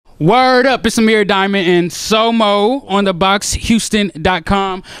Word up, it's Amir Diamond and SoMo on the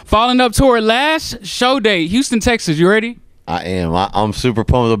boxhouston.com. Following up to our last show date, Houston, Texas. You ready? I am. I'm super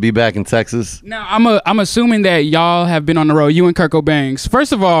pumped to be back in Texas. Now, I'm assuming that y'all have been on the road, you and Kirko Bangs.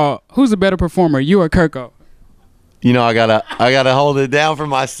 First of all, who's a better performer, you or Kirko? You know, I gotta hold it down for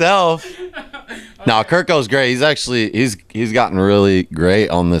myself. No, Kirko's great. He's gotten really great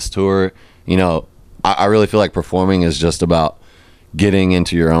on this tour. You know, I really feel like performing is just about getting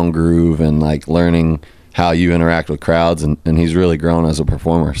into your own groove and like learning how you interact with crowds, and he's really grown as a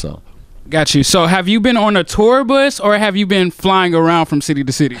performer. So got you. So have you been on a tour bus or have you been flying around from city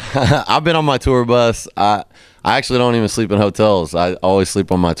to city? I've been on my tour bus. I actually don't even sleep in hotels. I always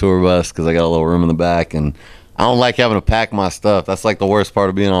sleep on my tour bus because I got a little room in the back, and I don't like having to pack my stuff. That's like the worst part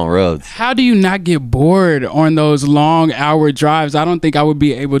of being on roads. How do you not get bored on those long hour drives? I don't think I would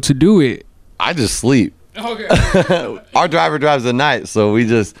be able to do it. I just sleep. Okay. Our driver drives at night, so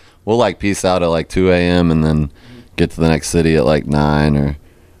we'll like peace out at like 2 a.m. and then get to the next city at like 9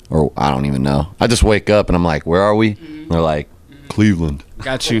 or I don't even know. I just wake up and I'm like, where are we? And they're like, Cleveland.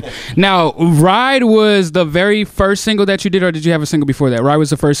 Got you. Now, Ride was the very first single that you did, or did you have a single before that? Ride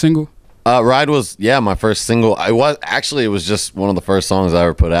was the first single? Ride was, my first single. It was just one of the first songs I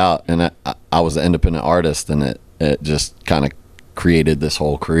ever put out, and I was an independent artist, and it just kind of created this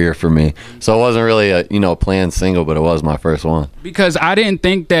whole career for me. So it wasn't really a planned single, but it was my first one. Because I didn't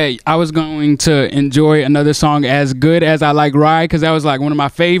think that I was going to enjoy another song as good as I like Ride, because that was like one of my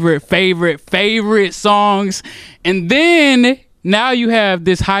favorite songs. And then now you have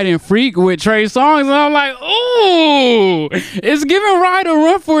this Hiding Freak with Trey Songz, and I'm like, ooh, it's giving Ride a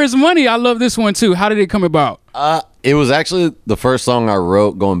run for his money. I love this one too. How did it come about? It was actually the first song I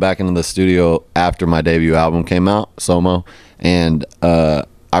wrote going back into the studio after my debut album came out, SoMo. And I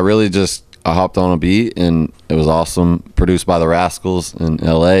really just hopped on a beat, and it was awesome. Produced by the Rascals in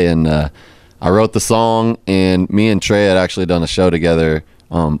LA, and I wrote the song. And me and Trey had actually done a show together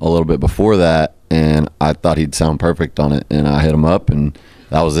a little bit before that, and I thought he'd sound perfect on it. And I hit him up, and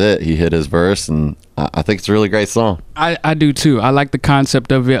that was it. He hit his verse, and I think it's a really great song. I do too. I like the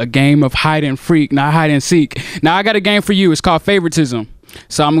concept of it, a game of hide and freak, not hide and seek. Now I got a game for you. It's called favoritism.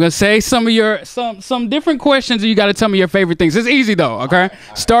 So I'm gonna say some different questions, and you got to tell me your favorite things. It's easy though, okay? All right.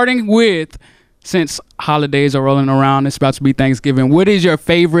 Starting with, since holidays are rolling around, it's about to be Thanksgiving. What is your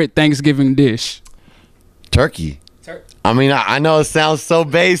favorite Thanksgiving dish? Turkey. I mean, I know it sounds so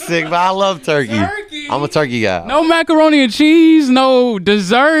basic, but I love turkey. I'm a turkey guy. No macaroni and cheese, no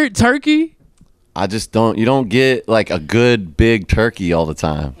dessert, turkey. I just don't. You don't get like a good big turkey all the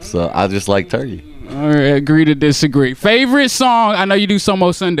time, so I just like turkey. All right, agree to disagree. Favorite song? I know you do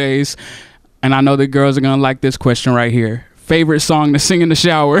SoMo Sundays, and I know the girls are gonna like this question right here. Favorite song to sing in the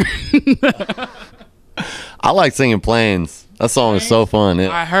shower? I like singing Planes. That song is so fun.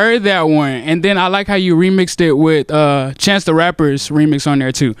 I heard that one, and then I like how you remixed it with Chance the Rapper's remix on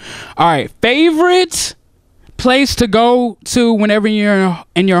there too. All right, favorite place to go to whenever you're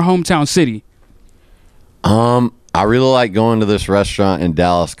in your hometown city? I really like going to this restaurant in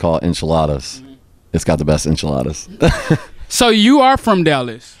Dallas called Enchiladas. It's got the best enchiladas. So you are from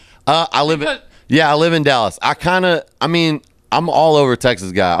Dallas? I live in Dallas. I'm all over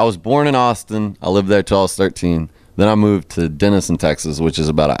Texas guy. I was born in Austin. I lived there till I was 13. Then I moved to Denison, Texas, which is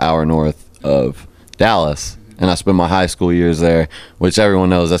about an hour north of Dallas. And I spent my high school years there, which everyone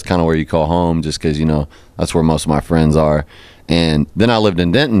knows that's kind of where you call home, just because, that's where most of my friends are. And then I lived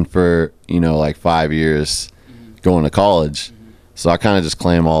in Denton for, like 5 years going to college. So I kind of just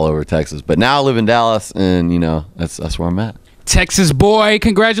claim all over Texas. But now I live in Dallas, and, that's where I'm at. Texas boy,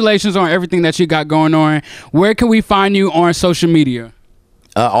 congratulations on everything that you got going on. Where can we find you on social media?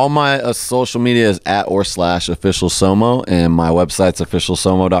 All my social media is @/official SoMo, and my website's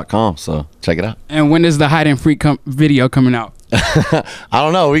officialsomo.com. So check it out. And when is the Hide and Freak video coming out? I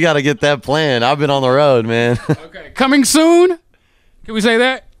don't know. We got to get that planned. I've been on the road, man. Okay. Coming soon? Can we say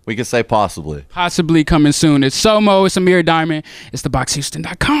that? We can say possibly. Possibly coming soon. It's SoMo. It's Amir Diamond. It's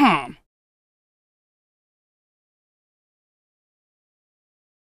theboxhouston.com.